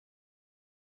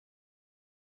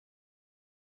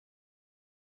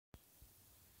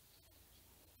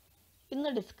ഇന്ന്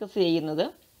ഡിസ്കസ് ചെയ്യുന്നത്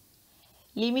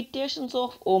limitations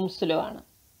of Ohm's law ആണ്,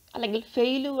 അല്ലെങ്കിൽ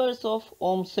failures of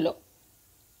Ohm's law.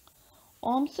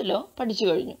 Ohm's law പഠിച്ചു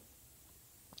കഴിഞ്ഞു.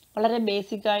 വളരെ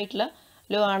ബേസിക് ആയിട്ടുള്ള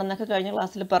ലോ ആണെന്നൊക്കെ കഴിഞ്ഞ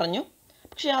ക്ലാസ്സിൽ പറഞ്ഞു.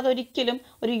 പക്ഷേ അതൊരിക്കലും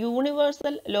ഒരു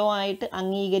യൂണിവേഴ്സൽ ലോ ആയിട്ട്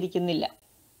അംഗീകരിക്കുന്നില്ല.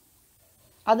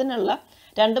 അതിനുള്ള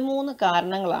 2-3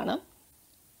 കാരണങ്ങളാണ്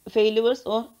failures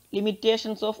or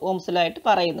limitations of Ohm's law ആയിട്ട്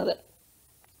പറയുന്നത്.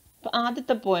 അപ്പോൾ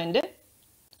ആദ്യത്തെ point,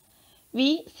 V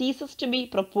ceases to be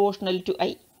proportional to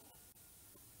I.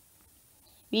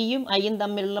 വിയും ഐയും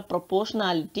തമ്മിലുള്ള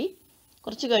പ്രൊപ്പോർഷണാലിറ്റി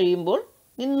കുറച്ച് കഴിയുമ്പോൾ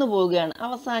നിന്നു പോവുകയാണ്,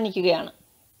 അവസാനിക്കുകയാണ്.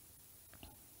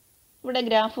 ഇവിടെ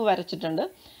ഗ്രാഫ് വരച്ചിട്ടുണ്ട്.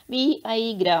 V I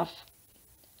graph.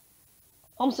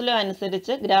 Ohm's law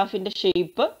അനുസരിച്ച് ഗ്രാഫിൻ്റെ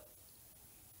shape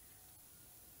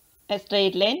A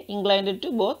straight line inclined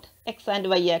to both X and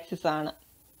Y axis ആണ്.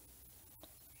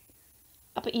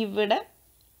 അപ്പോൾ ഇവിടെ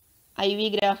ഐ വി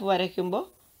ഗ്രാഫ് വരയ്ക്കുമ്പോൾ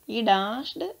ഈ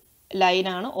ഡാഷ്ഡ്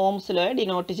ലൈനാണ് ഓംസ് ലോയെ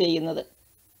ഡിനോട്ട് ചെയ്യുന്നത്.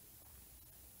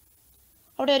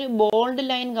 അവിടെ ഒരു ബോൾഡ്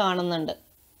ലൈൻ കാണുന്നുണ്ട്.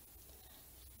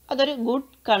 അതൊരു ഗുഡ്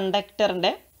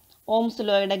കണ്ടക്ടറിൻ്റെ ഓംസ്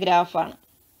ലോയുടെ ഗ്രാഫാണ്.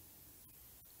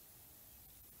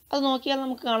 അത് നോക്കിയാൽ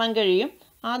നമുക്ക് കാണാൻ കഴിയും,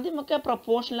 ആദ്യമൊക്കെ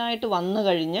പ്രൊപ്പോർഷണലായിട്ട് വന്നു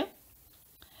കഴിഞ്ഞ്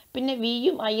പിന്നെ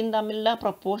വിയും ഐയും തമ്മിലുള്ള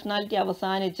പ്രൊപ്പോർഷണാലിറ്റി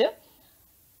അവസാനിച്ച്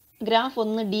ഗ്രാഫ്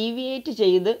ഒന്ന് ഡീവിയേറ്റ്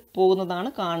ചെയ്ത്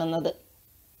പോകുന്നതാണ് കാണുന്നത്.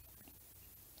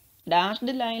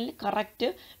 ഡാഷ്ഡ് ലൈനിൽ കറക്റ്റ്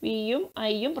വിയും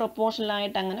ഐയും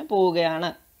പ്രൊപ്പോർഷണലായിട്ട് അങ്ങനെ പോവുകയാണ്.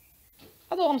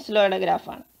 അത് ഓംസ് ലോയുടെ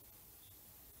ഗ്രാഫാണ്.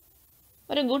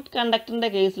 ഒരു ഗുഡ് കണ്ടക്ടറിൻ്റെ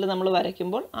കേസിൽ നമ്മൾ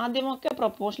വരയ്ക്കുമ്പോൾ ആദ്യമൊക്കെ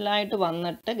പ്രൊപ്പോർഷണലായിട്ട്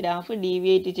വന്നിട്ട് ഗ്രാഫ്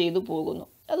ഡീവിയേറ്റ് ചെയ്തു പോകുന്നു.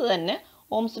 അത് തന്നെ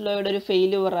ഓംസ് ലോയുടെ ഒരു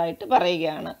ഫെയിലുവറായിട്ട്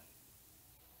പറയുകയാണ്.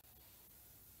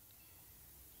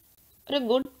 ഒരു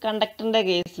ഗുഡ് കണ്ടക്ടറിൻ്റെ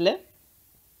കേസിൽ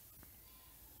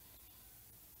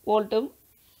വോൾട്ടും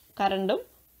കറണ്ടും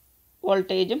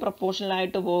വോൾട്ടേജും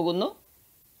പ്രൊപ്പോർഷണലായിട്ട് പോകുന്നു.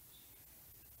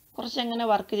 കുറച്ചെങ്ങനെ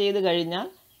വർക്ക് ചെയ്ത് കഴിഞ്ഞാൽ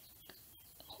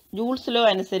ജൂൾസ് ലോ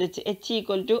അനുസരിച്ച്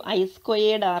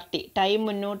H=I²RT, ടൈം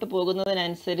മുന്നോട്ട്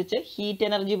പോകുന്നതിനനുസരിച്ച് ഹീറ്റ്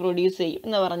എനർജി പ്രൊഡ്യൂസ് ചെയ്യും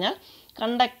എന്ന് പറഞ്ഞാൽ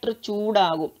കണ്ടക്ടർ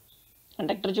ചൂടാകും.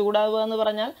 കണ്ടക്ടർ ചൂടാകുക എന്ന്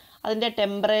പറഞ്ഞാൽ അതിൻ്റെ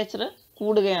ടെമ്പറേച്ചർ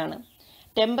കൂടുകയാണ്.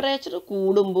 ടെമ്പറേച്ചർ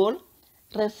കൂടുമ്പോൾ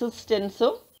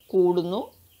റെസിസ്റ്റൻസും കൂടുന്നു.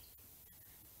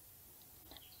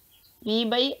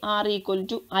 V/R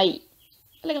 = I,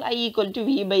 അല്ലെങ്കിൽ I =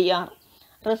 V/R.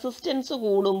 റെസിസ്റ്റൻസ്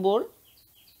കൂടുമ്പോൾ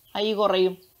I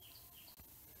കുറയും.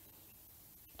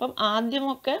 അപ്പം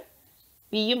ആദ്യമൊക്കെ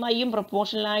വിയും ഐയും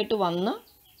പ്രൊപ്പോർഷണലായിട്ട് വന്ന്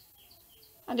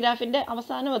ആ ഗ്രാഫിൻ്റെ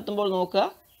അവസാനം എത്തുമ്പോൾ നോക്കുക,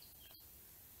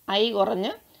 I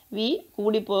കുറഞ്ഞ് വി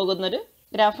കൂടിപ്പോകുന്നൊരു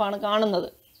ഗ്രാഫാണ് കാണുന്നത്.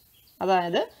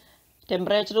 അതായത്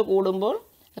ടെമ്പറേച്ചർ കൂടുമ്പോൾ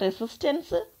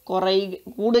റെസിസ്റ്റൻസ്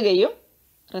കൂടുകയും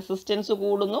റെസിസ്റ്റൻസ്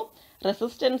കൂടുന്നു,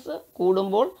 റെസിസ്റ്റൻസ്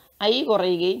കൂടുമ്പോൾ I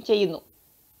കുറയുകയും ചെയ്യുന്നു.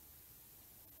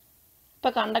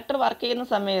 ഇപ്പോൾ കണ്ടക്ടർ വർക്ക് ചെയ്യുന്ന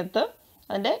സമയത്ത്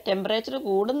അതിൻ്റെ ടെമ്പറേച്ചർ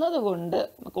കൂടുന്നത് കൊണ്ട്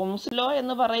ഓംസ് ലോ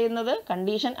എന്ന് പറയുന്നത്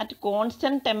condition at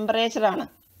constant ടെമ്പറേച്ചറാണ്.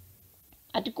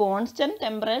 At constant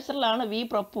ടെമ്പറേച്ചറിലാണ് V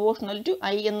proportional to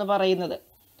I എന്ന് പറയുന്നത്.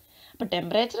 അപ്പോൾ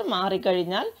ടെമ്പറേച്ചർ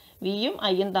മാറിക്കഴിഞ്ഞാൽ വിയും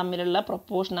ഐയും തമ്മിലുള്ള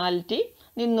പ്രൊപ്പോർഷണാലിറ്റി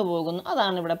നിന്നു പോകുന്നു.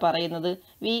 അതാണ് ഇവിടെ പറയുന്നത്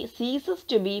V ceases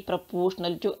to B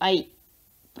proportional to I.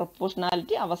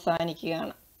 Proportionality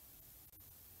അവസാനിക്കുകയാണ്.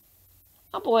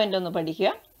 ആ പോയിന്റ് ഒന്ന് പഠിക്കുക.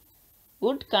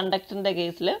 ഗുഡ് കണ്ടക്ടറിൻ്റെ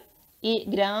കേസിൽ ഈ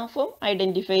ഗ്രാഫും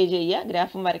ഐഡൻറ്റിഫൈ ചെയ്യുക,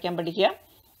 ഗ്രാഫും വരയ്ക്കാൻ പഠിക്കുക.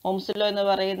 ഓംസ് ലോ എന്ന്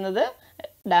പറയുന്നത്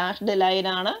ഡാഷ്ഡ്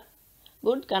ലൈനാണ്.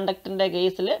 ഗുഡ് കണ്ടക്ടറിൻ്റെ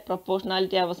കേസിൽ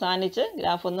പ്രൊപ്പോർഷണാലിറ്റി അവസാനിച്ച്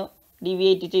ഗ്രാഫ് ഒന്ന്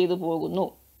ഡീവിയേറ്റ് ചെയ്തു പോകുന്നു.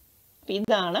 അപ്പം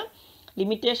ഇതാണ്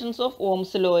ലിമിറ്റേഷൻസ് ഓഫ്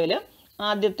ഓംസ് ലോയിൽ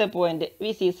ആദ്യത്തെ point,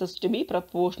 V ceases to B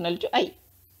proportional to I.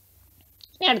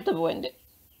 ഇനി അടുത്ത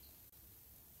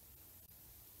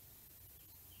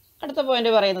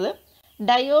പോയിന്റ് പറയുന്നത്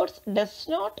diodes does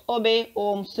not obey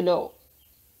Ohm's law.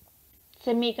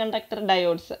 Semi conductor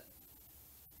diodes.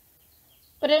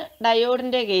 ഒരു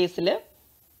ഡയോഡിൻ്റെ കേസിൽ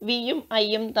വിയും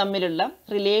ഐയും തമ്മിലുള്ള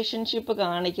റിലേഷൻഷിപ്പ്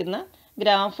കാണിക്കുന്ന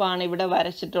ഗ്രാഫാണ് ഇവിടെ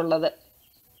വരച്ചിട്ടുള്ളത്.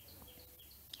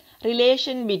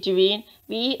 Relation between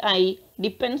V I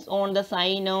depends on the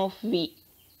sign of V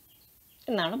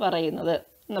എന്നാണ് പറയുന്നത്.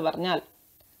 എന്ന് പറഞ്ഞാൽ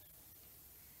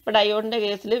ഇപ്പോൾ ഡയോഡിൻ്റെ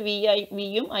കേസിൽ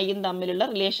വിയും ഐയും തമ്മിലുള്ള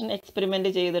റിലേഷൻ എക്സ്പെരിമെൻ്റ്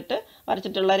ചെയ്തിട്ട്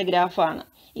വരച്ചിട്ടുള്ള ഒരു ഗ്രാഫാണ്.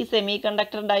 ഈ semi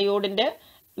conductor ഡയോഡിൻ്റെ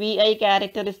V I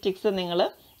characteristics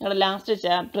നിങ്ങളുടെ ലാസ്റ്റ്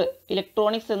ചാപ്റ്റർ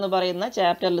ഇലക്ട്രോണിക്സ് എന്ന് പറയുന്ന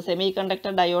ചാപ്റ്ററിൽ, സെമി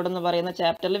കണ്ടക്ടർ ഡയോഡ് എന്ന് പറയുന്ന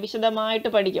ചാപ്റ്ററിൽ വിശദമായിട്ട്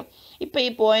പഠിക്കും. ഇപ്പോൾ ഈ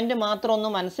പോയിന്റ് മാത്രം ഒന്ന്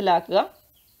മനസ്സിലാക്കുക.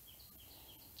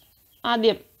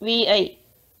 ആദ്യം വി ഐ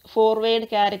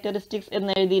ഫോർവേഡ് ക്യാരക്ടറിസ്റ്റിക്സ്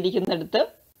എന്ന് എഴുതിയിരിക്കുന്നിടത്ത്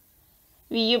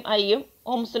വിയും ഐയും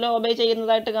ഓംസ് ലോ ഒബേ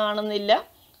ചെയ്യുന്നതായിട്ട് കാണുന്നില്ല.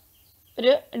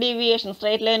 ഒരു ഡീവിയേഷൻ,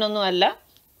 സ്ട്രൈറ്റ് ലൈൻ ഒന്നും അല്ല,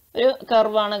 ഒരു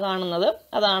കർവാണ് കാണുന്നത്.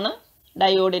 അതാണ്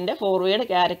ഡയോഡിൻ്റെ ഫോർവേഡ്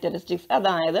ക്യാരക്ടറിസ്റ്റിക്സ്.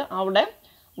 അതായത് അവിടെ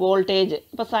വോൾട്ടേജ്,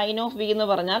 ഇപ്പോൾ സൈൻ ഓഫ് വി എന്ന്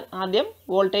പറഞ്ഞാൽ ആദ്യം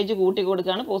വോൾട്ടേജ് കൂട്ടി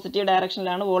കൊടുക്കുകയാണ്, പോസിറ്റീവ്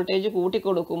ഡയറക്ഷനിലാണ് വോൾട്ടേജ് കൂട്ടി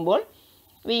കൊടുക്കുമ്പോൾ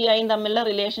വി ഐയും തമ്മിലുള്ള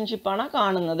റിലേഷൻഷിപ്പാണ്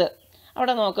കാണുന്നത്.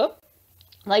 അവിടെ നോക്ക്,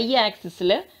 വൈ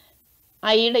ആക്സിസിൽ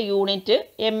ഐയുടെ യൂണിറ്റ്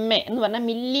എം എ എന്ന് പറഞ്ഞാൽ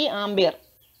മില്ലി ആംബിയർ,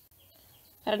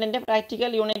 കറണ്ടിൻ്റെ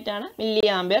പ്രാക്ടിക്കൽ യൂണിറ്റാണ്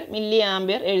മില്ലി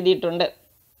ആംബിയർ എഴുതിയിട്ടുണ്ട്.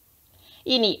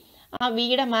 ഇനി ആ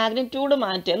വിയുടെ മാഗ്നിറ്റ്യൂഡ്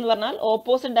മാറ്റുക എന്ന് പറഞ്ഞാൽ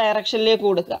ഓപ്പോസിറ്റ് ഡയറക്ഷനിലേക്ക്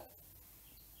കൊടുക്കുക.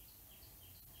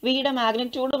 വിയുടെ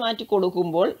മാഗ്നിറ്റ്യൂഡ് മാറ്റി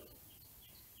കൊടുക്കുമ്പോൾ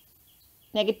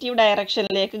നെഗറ്റീവ്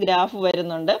ഡയറക്ഷനിലേക്ക് ഗ്രാഫ്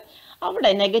വരുന്നുണ്ട്.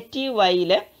 അവിടെ നെഗറ്റീവ്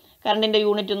വൈയിൽ കറണ്ടിൻ്റെ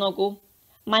യൂണിറ്റ് നോക്കൂ,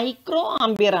 മൈക്രോ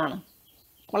ആംബിയർ ആണ്,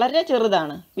 വളരെ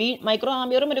ചെറുതാണ്. മൈക്രോ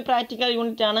ആംബിയറും ഒരു പ്രാക്ടിക്കൽ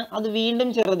യൂണിറ്റ് ആണ്, അത് വീണ്ടും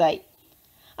ചെറുതായി.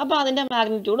 അപ്പോൾ അതിൻ്റെ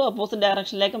മാഗ്നിറ്റ്യൂഡ് ഓപ്പോസിറ്റ്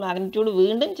ഡയറക്ഷനിലേക്ക് മാഗ്നിറ്റ്യൂഡ്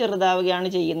വീണ്ടും ചെറുതാവുകയാണ്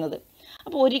ചെയ്യുന്നത്.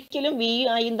 അപ്പോൾ ഒരിക്കലും വി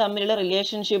ഐയും തമ്മിലുള്ള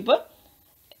റിലേഷൻഷിപ്പ്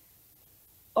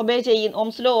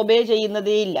ഓംസ് ലോ ഒബേ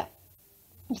ചെയ്യുന്നതേ ഇല്ല.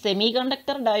 സെമി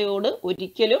കണ്ടക്ടർ ഡയോഡ്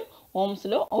ഒരിക്കലും ഓംസ്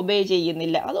ലോ ഒബേ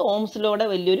ചെയ്യുന്നില്ല. അത് ഓംസ് ലോയുടെ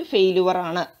വലിയൊരു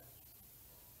ഫെയിലുവറാണ്.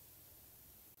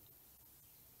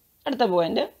 അടുത്ത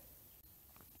പോയിന്റ്,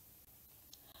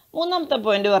 മൂന്നാമത്തെ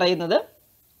പോയിന്റ് പറയുന്നത്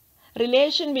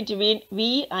relation between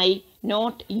V I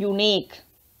not unique.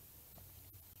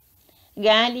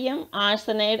 Gallium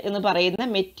arsenide എന്ന് പറയുന്ന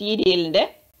മെറ്റീരിയലിൻ്റെ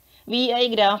വി ഐ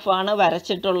ഗ്രാഫാണ്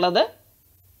വരച്ചിട്ടുള്ളത്.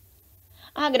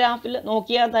 ആ ഗ്രാഫിൽ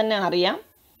നോക്കിയാൽ തന്നെ അറിയാം,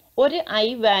 ഒരു ഐ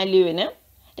വാല്യൂവിന്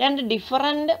രണ്ട്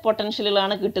ഡിഫറൻറ്റ്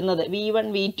പൊട്ടൻഷ്യലുകളാണ് കിട്ടുന്നത്. V1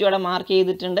 V2 അവിടെ മാർക്ക്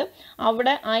ചെയ്തിട്ടുണ്ട്.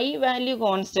 അവിടെ ഐ വാല്യൂ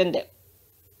കോൺസ്റ്റൻറ്റ്,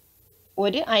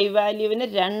 ഒരു ഐ വാല്യൂവിന്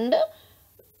രണ്ട്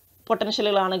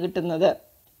പൊട്ടൻഷ്യലുകളാണ് കിട്ടുന്നത്.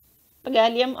 ഇപ്പോൾ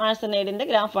ഗാലിയം ആഴ്സനൈഡിൻ്റെ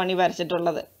ഗ്രാഫാണ് ഈ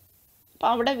വരച്ചിട്ടുള്ളത്. അപ്പോൾ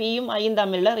അവിടെ വിയും ഐയും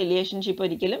തമ്മിലുള്ള റിലേഷൻഷിപ്പ്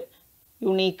ഒരിക്കലും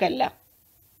യുണീക്കല്ല.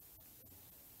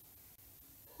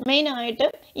 മെയിനായിട്ട്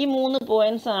ഈ 3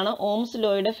 പോയിന്റ്സ് ആണ് ഓംസ്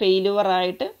ലോയുടെ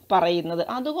ഫെയിലുവറായിട്ട് പറയുന്നത്.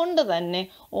 അതുകൊണ്ട് തന്നെ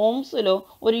ഓംസ് ലോ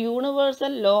ഒരു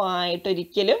യൂണിവേഴ്സൽ ലോ ആയിട്ട്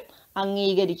ഒരിക്കലും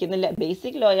അംഗീകരിക്കുന്നില്ല.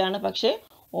 ബേസിക് ലോ ആണ്, പക്ഷേ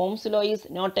Ohm's law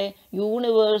is not A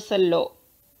universal law.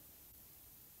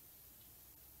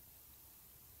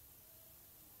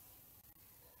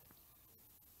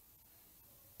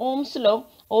 Ohm's law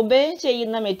obey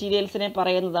ചെയ്യുന്ന മെറ്റീരിയൽസിനെ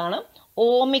പറയുന്നതാണ്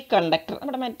ഓമിക് കണ്ടക്ടർ.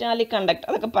 നമ്മുടെ മെറ്റാലിക് കണ്ടക്ടർ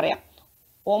അതൊക്കെ പറയാം.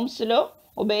 Ohm's law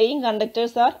obeying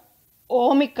conductors are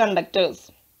ohmic conductors.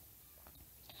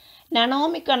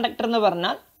 Nanomic conductor എന്ന്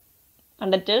പറഞ്ഞാൽ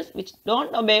conductors which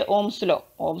don't obey Ohm's law.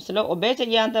 Ohm's law obey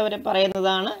ചെയ്യാത്തവരെ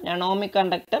പറയുന്നതാണ് nanomic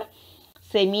conductor.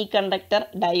 Semi conductor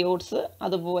diodes,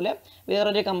 അതുപോലെ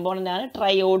വേറൊരു കമ്പോണൻ്റ് ആണ്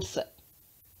ട്രയോഡ്സ്.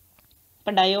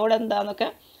 ഇപ്പം ഡയോഡ് എന്താണെന്നൊക്കെ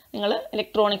നിങ്ങൾ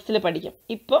ഇലക്ട്രോണിക്സിൽ പഠിക്കും.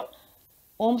 ഇപ്പം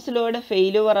ഓംസ് ലോയുടെ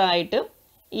ഫെയിലുവറായിട്ട്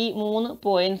ഈ 3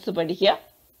 പോയിന്റ്സ് പഠിക്കുക.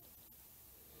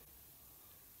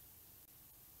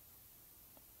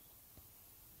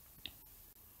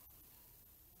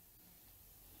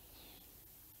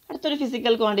 അടുത്തൊരു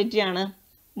ഫിസിക്കൽ ക്വാണ്ടിറ്റിയാണ്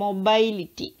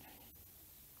മൊബൈലിറ്റി.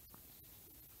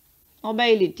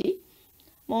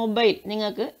 മൊബൈൽ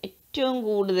നിങ്ങൾക്ക് ഏറ്റവും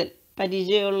കൂടുതൽ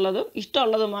പരിചയമുള്ളതും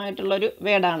ഇഷ്ടമുള്ളതുമായിട്ടുള്ളൊരു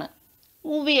വേർഡാണ്.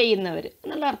 മൂവ് ചെയ്യുന്നവർ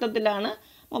എന്നുള്ള അർത്ഥത്തിലാണ്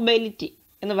മൊബൈലിറ്റി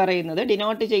എന്ന് പറയുന്നത്.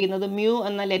 ഡിനോട്ട് ചെയ്യുന്നത് മ്യൂ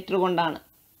എന്ന ലെറ്റർ കൊണ്ടാണ്.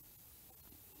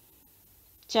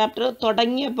 ചാപ്റ്റർ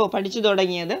പഠിച്ചു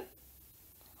തുടങ്ങിയത്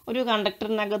ഒരു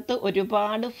കണ്ടക്ടറിനകത്ത്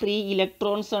ഒരുപാട് ഫ്രീ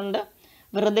ഇലക്ട്രോൺസ് ഉണ്ട്.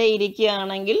 വെറുതെ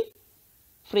ഇരിക്കുകയാണെങ്കിൽ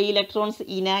ഫ്രീ ഇലക്ട്രോൺസ്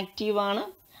ഇനാക്റ്റീവ് ആണ്.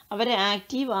 അവരെ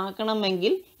active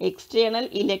ആക്കണമെങ്കിൽ external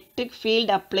electric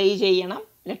field apply ചെയ്യണം.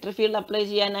 ഇലക്ട്രിക് ഫീൽഡ് അപ്ലൈ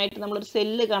ചെയ്യാനായിട്ട് നമ്മളൊരു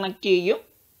സെല്ല് കണക്ട് ചെയ്യും.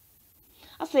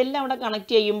 ആ സെല്ല് അവിടെ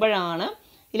കണക്ട് ചെയ്യുമ്പോഴാണ്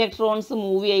ഇലക്ട്രോൺസ്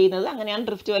മൂവ് ചെയ്യുന്നത്. അങ്ങനെയാണ്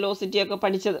ഡ്രിഫ്റ്റ് വെലോസിറ്റി ഒക്കെ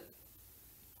പഠിച്ചത്.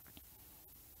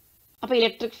 അപ്പോൾ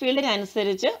ഇലക്ട്രിക്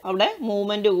ഫീൽഡിനനുസരിച്ച് അവിടെ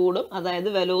മൂവ്മെൻറ്റ് കൂടും, അതായത്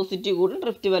വെലോസിറ്റി കൂടും,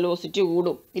 ഡ്രിഫ്റ്റ് വെലോസിറ്റി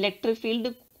കൂടും. ഇലക്ട്രിക്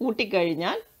ഫീൽഡ്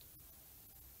കൂട്ടിക്കഴിഞ്ഞാൽ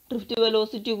ഡ്രിഫ്റ്റ്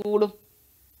വെലോസിറ്റി കൂടും.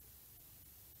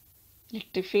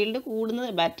 ഇലക്ട്രിക് ഫീൽഡ് കൂടുന്നത്,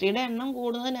 ബാറ്ററിയുടെ എണ്ണം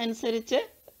കൂടുന്നതിനനുസരിച്ച്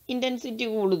ഇൻറ്റൻസിറ്റി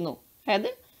കൂടുന്നു. അതായത്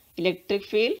ഇലക്ട്രിക്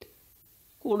ഫീൽഡ്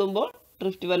കൂടുമ്പോൾ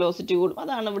ഡ്രിഫ്റ്റ് വെലോസിറ്റി കൂടും.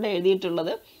 അതാണ് ഇവിടെ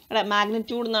എഴുതിയിട്ടുള്ളത്. ഇവിടെ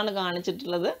മാഗ്നിറ്റ്യൂഡ് എന്നാണ്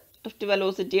കാണിച്ചിട്ടുള്ളത്. Drift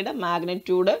വെലോസിറ്റിയുടെ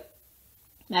magnitude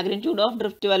of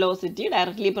drift velocity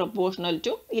directly proportional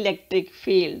to electric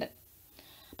field.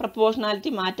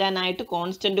 Proportionality മാറ്റാനായിട്ട്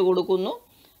കോൺസ്റ്റൻറ്റ് കൊടുക്കുന്നു.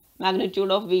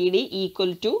 Magnitude of V D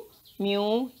equal to mu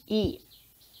E.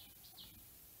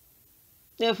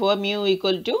 Therefore, mu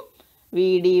equal to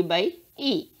Vd by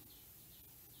E.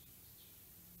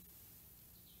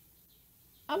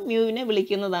 ആ മ്യൂവിനെ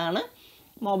വിളിക്കുന്നതാണ്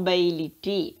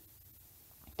മൊബൈലിറ്റി.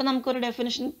 അപ്പം നമുക്കൊരു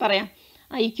ഡെഫിനിഷൻ പറയാം.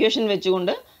 ആ ഇക്വേഷൻ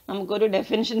വെച്ചുകൊണ്ട് നമുക്കൊരു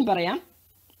ഡെഫിനിഷൻ പറയാം.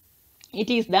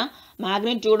 It is the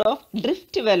magnitude of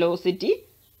drift velocity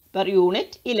per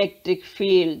unit electric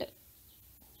field.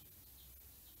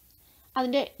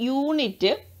 അതിൻ്റെ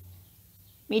unit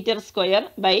metre square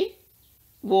by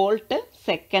volt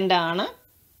second ആണ്.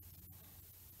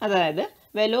 അതായത്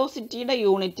വെലോസിറ്റിയുടെ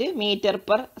unit metre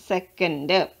per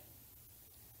second.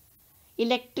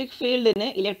 Electric ഫീൽഡിന്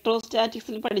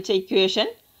ഇലക്ട്രോസ്റ്റാറ്റിക്സിൽ പഠിച്ച ഇക്വേഷൻ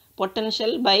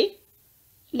പൊട്ടൻഷ്യൽ ബൈ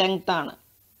ലെങ്ത് ആണ്.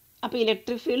 അപ്പോൾ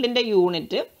electric ഫീൽഡിൻ്റെ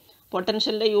unit,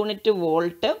 പൊട്ടൻഷ്യലിൻ്റെ unit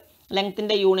volt,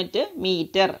 ലെങ്ത്തിൻ്റെ unit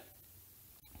metre.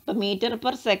 അപ്പോൾ metre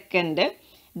per second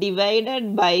divided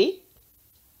by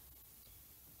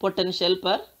potential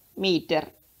per metre.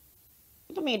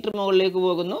 ഇപ്പോൾ metre മുകളിലേക്ക്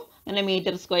പോകുന്നു, അങ്ങനെ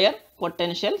metre square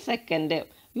potential second.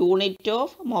 Unit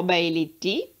of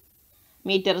mobility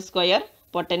metre square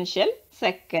potential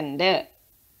second.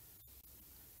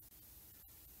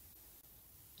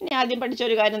 ഇനി ആദ്യം പഠിച്ച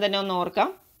ഒരു കാര്യം തന്നെ ഒന്ന് ഓർക്കാം.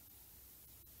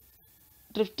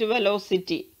 ഡ്രിഫ്റ്റ്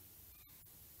വെലോസിറ്റി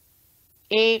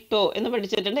എ ടോ എന്ന്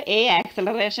പഠിച്ചിട്ടുണ്ട്. A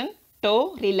acceleration, to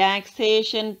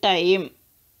relaxation time.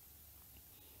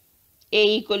 A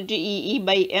equal to E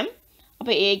by M.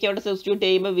 അപ്പോൾ എക്ക് അവിടെ സബ്സ്റ്റിറ്റ്യൂട്ട്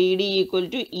ചെയ്യുമ്പോൾ V D equal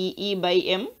to E by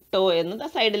M to എന്ന്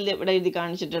സൈഡിൽ ഇവിടെ എഴുതി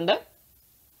കാണിച്ചിട്ടുണ്ട്.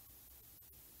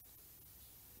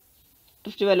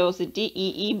 Drift velocity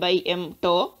E by M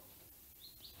to.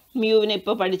 മ്യൂവിനെ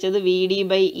ഇപ്പോൾ പഠിച്ചത് വി ഡി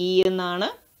ബൈ ഇ എന്നാണ്.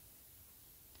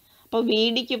 അപ്പോൾ വി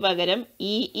ഡിക്ക് പകരം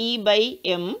ഇ ബൈ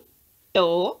എം ടോ,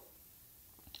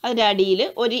 അതിൻ്റെ അടിയിൽ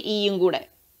ഒരു ഇയും കൂടെ.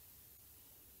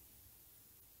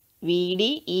 V D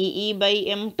E by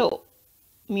M to,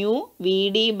 mu V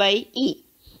D by E.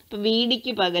 അപ്പോൾ വി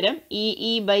ഡിക്ക് പകരം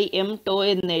ഇ ബൈ എം ടോ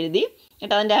എന്നെഴുതി,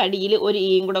 എന്നിട്ട് അതിൻ്റെ അടിയിൽ ഒരു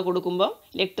ഇയും കൂടെ കൊടുക്കുമ്പോൾ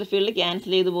ഇലക്ട്രിക് ഫീൽഡ്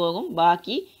ക്യാൻസൽ ചെയ്ത് പോകും.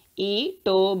 ബാക്കി ഇ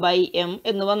ടോ ബൈ എം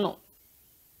എന്ന് വന്നു.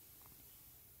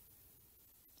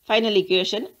 Final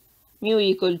equation mu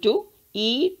equal to E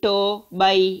to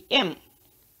by M.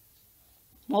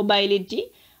 Mobility,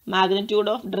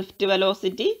 magnitude of drift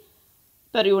velocity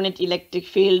per unit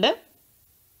electric field,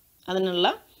 അതിനുള്ള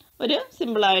ഒരു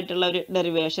സിമ്പിളായിട്ടുള്ള ഒരു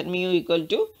derivation mu equal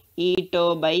to E to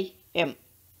by M.